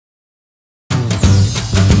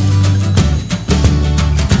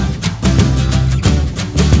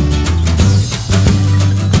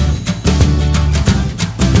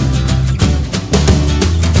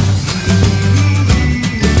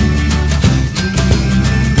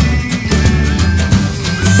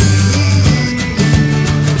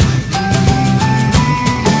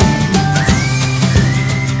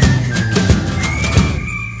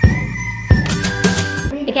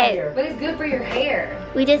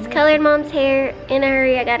just colored Mom's hair in a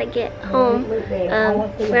hurry. I gotta get home.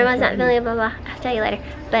 Grandma's not feeling it, blah blah. I'll tell you later.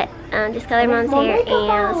 But just colored Mom's hair and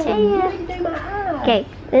I'll show you. Okay,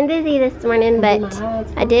 been busy this morning, but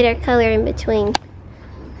I did her color in between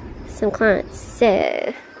some clients. So,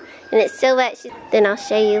 and it's still wet. Then I'll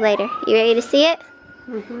show you later. You ready to see it?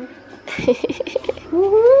 Mm-hmm.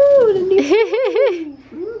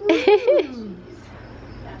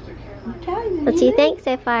 What do you think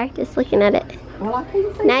so far? Just looking at it.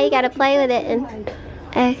 Now you gotta play with it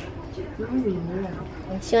and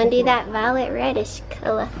she wanna do that violet reddish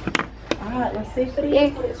color. Alright, let's see if it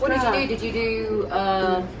is. What did you do? Did you do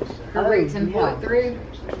her roots and pull it through?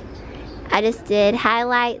 I just did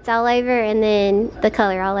highlights all over and then the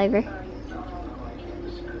color all over.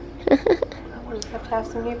 We'll have to have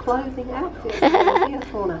some new clothing outfits. So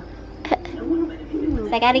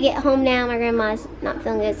I gotta get home now. My grandma's not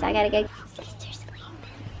feeling good, so I gotta go. Sister's sleeping.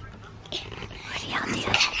 What are y'all doing?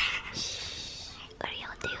 Shh. What are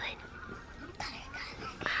y'all doing?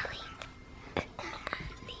 Molly.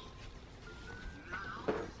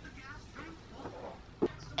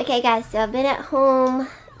 Okay, guys, so I've been at home.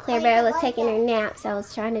 Claire Bear was taking her nap, so I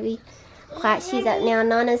was trying to be quiet. She's up now.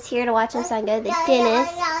 Nana's here to watch him, so I can go to the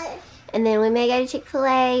dentist. And then we may go to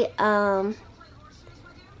Chick-fil-A.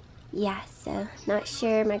 Yeah, so not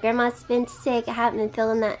sure. My grandma's been sick. I haven't been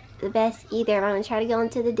feeling that the best either. I'm going to try to go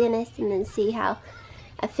into the dentist and then see how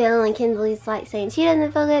I feel. And Kinsley's like saying she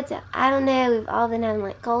doesn't feel good, so I don't know. We've all been having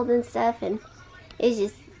like cold and stuff, and it's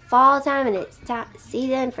just fall time and it's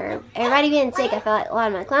season for everybody being sick. I feel like a lot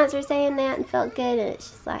of my clients were saying that and felt good, and it's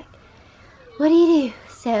just like, what do you do?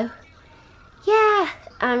 So yeah,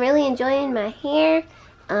 I'm really enjoying my hair.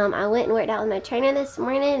 I went and worked out with my trainer this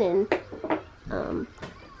morning, and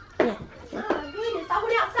yeah.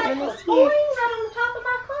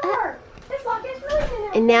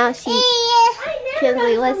 And now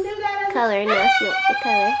Kinsley was coloring, now she wants to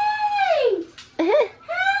color.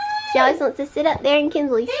 She always wants to sit up there in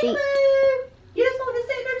Kinsley's seat. You just want to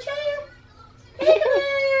sit in a chair?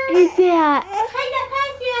 Who's that? Take that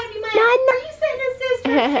pasty out of your mouth. No, Are you sitting in sister's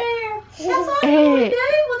chair? That's all you want to do?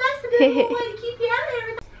 Well, that's the good way to keep you out of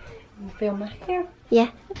everything. You feel my hair? Yeah,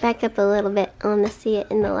 back up a little bit. I want to see it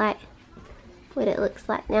in the light. What it looks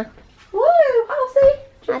like now. Woo! Oh,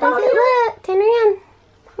 see? How does it look? Turn around.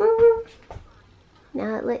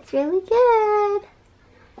 Now it looks really good.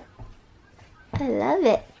 I love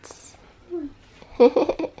it.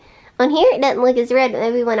 On here it doesn't look as red, but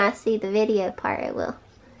maybe when I see the video part it will.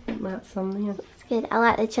 That's something. It's good. I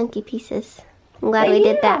like the chunky pieces. I'm glad we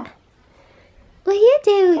did that. What are you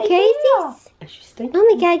doing, crazies? Oh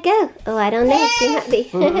my God, go. Oh, I don't know. She might be.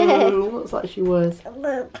 Looks like she was.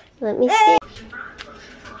 Let me see.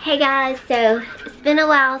 Hey guys, so it's been a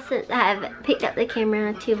while since I've picked up the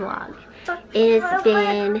camera to vlog. It has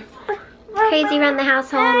been crazy around the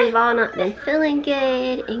household. We've all not been feeling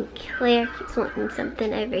good, and Claire keeps wanting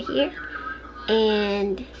something over here.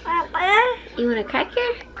 And you want a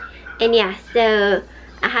cracker? And yeah, so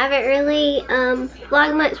I haven't really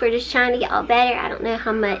vlogged much. We're just trying to get all better. I don't know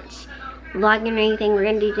how much vlogging or anything we're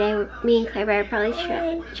gonna do today. Me and Claire Bear probably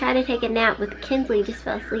try to take a nap with Kinsley. Just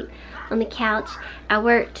fell asleep on the couch. I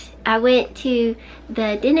went to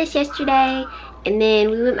the dentist yesterday, and then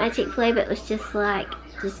we went by Chick-fil-A, but it was just like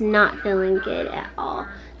not feeling good at all.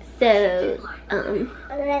 So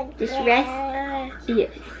just rest.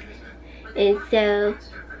 Yes. And so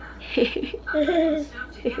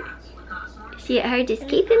her just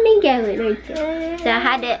keeping me going, aren't you? So I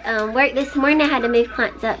had to work this morning. I had to move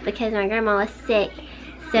clients up because my grandma was sick.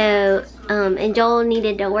 So and Joel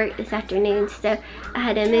needed to work this afternoon, so I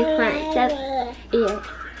had to move clients up. Yes.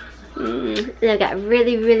 And I've got a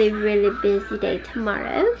really busy day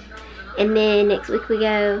tomorrow. And then next week we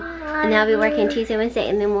go, and I'll be working Tuesday, Wednesday,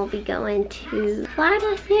 and then we'll be going to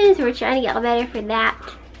Florida soon. So we're trying to get all better for that.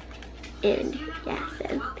 And yeah,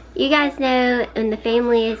 so you guys know when the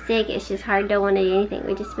family is sick, it's just hard to want to do anything.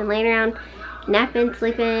 We've just been laying around, napping,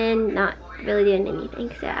 sleeping, not really doing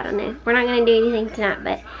anything. So I don't know. We're not going to do anything tonight,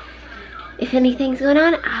 but if anything's going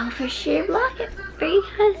on, I'll for sure vlog it for you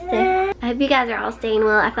guys. So I hope you guys are all staying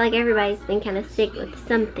well. I feel like everybody's been kind of sick with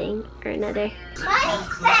something or another.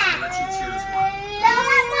 What's that? Don't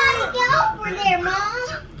let Molly get over there,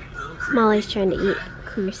 Mom. Molly's trying to eat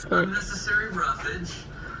clear snacks.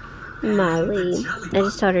 Molly. I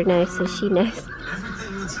just told her no, so she knows.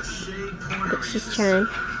 But she's trying.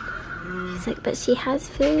 She's like, but she has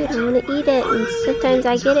food. I want to eat it. And sometimes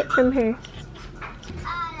I get it from her.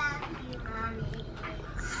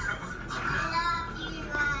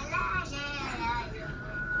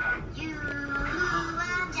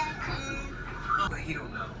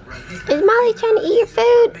 Is Molly Molly trying to eat your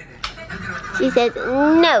food? She says,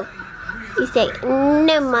 no. You say,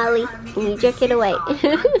 no, Molly, and you jerk it away.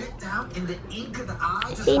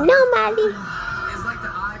 Say, no, Molly.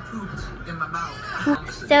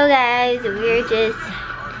 So, guys, we're just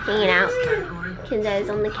hanging out. Kinsley's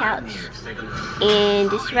on the couch and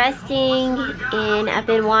just resting, and I've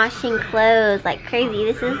been washing clothes like crazy.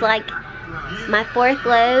 This is like my 4th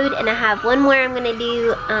load, and I have one more I'm gonna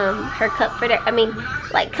do. Her comforter,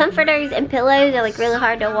 like comforters and pillows are like really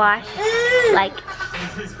hard to wash. Like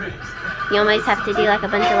you almost have to do like a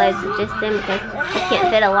bunch of loads of just them because you can't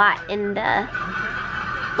fit a lot in the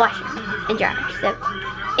washer and dryer. So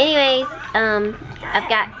anyways, I've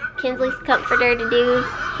got Kinsley's comforter to do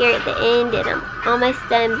here at the end, and I'm almost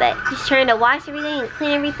done, but just trying to wash everything and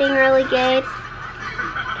clean everything really good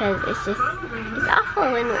because it's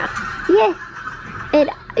awful and rough. Yes.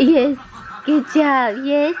 Yes. Good job.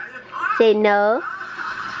 Yes. Say no.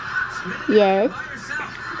 Yes.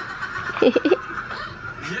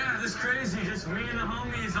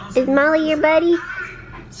 Is Molly your buddy?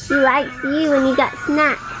 She likes you when you got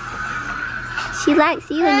snacks. She likes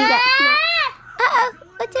you when you got snacks. Uh-oh.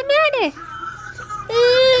 What's the matter?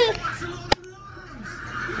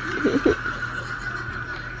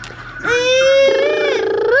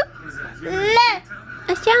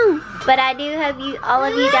 What's wrong? But I do hope all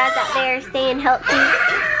of you guys out there are staying healthy.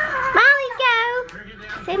 Molly, go!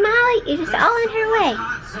 Say Molly, you're just all in her way.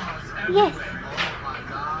 Yes.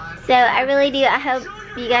 So I really do. I hope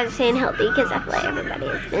you guys are staying healthy because I feel like everybody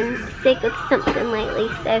has been sick with something lately.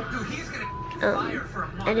 So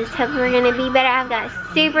I just hope we're gonna be better. I've got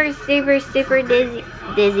super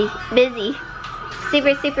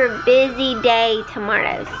busy day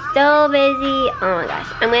tomorrow. So busy. Oh my gosh.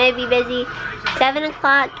 I'm gonna be busy 7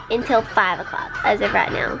 o'clock until 5 o'clock as of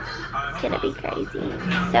right now. It's gonna be crazy.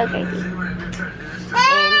 So crazy.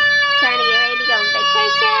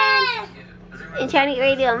 And trying to get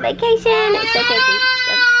ready to go on vacation. It's so crazy.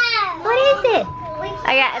 So, what is it?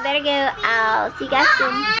 Alright, I better go. I'll see you guys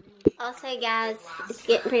soon. Also, guys, it's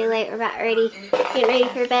getting pretty late. We're about getting ready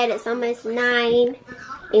for bed. It's almost 9.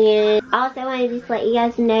 And also, I wanted to just let you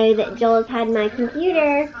guys know that Joel's had my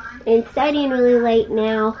computer and studying really late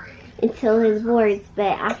now until his boards.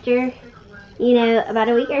 But after, about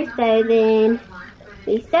a week or so, then it'll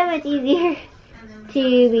be so much easier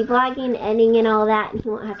to be vlogging, editing, and all that. And he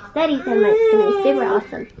won't have to study so much. It's going to be super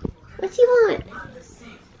awesome. What you want?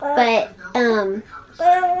 But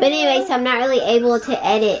anyway, so I'm not really able to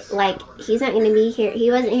edit. Like, he's not going to be here. He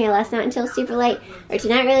wasn't here last night until super late, or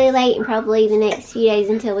tonight really late, and probably the next few days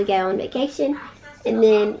until we go on vacation. And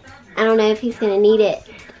then I don't know if he's going to need it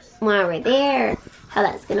while we're there, or how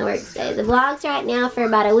that's going to work. So the vlogs right now for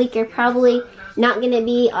about a week are probably not going to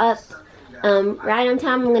be up right on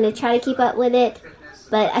time. I'm going to try to keep up with it,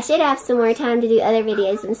 but I should have some more time to do other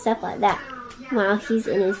videos and stuff like that while he's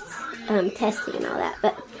in his testing and all that.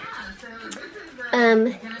 But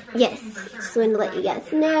yes, just wanted to let you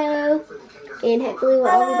guys know, and hopefully we'll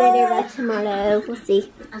all be better by tomorrow. We'll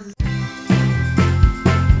see.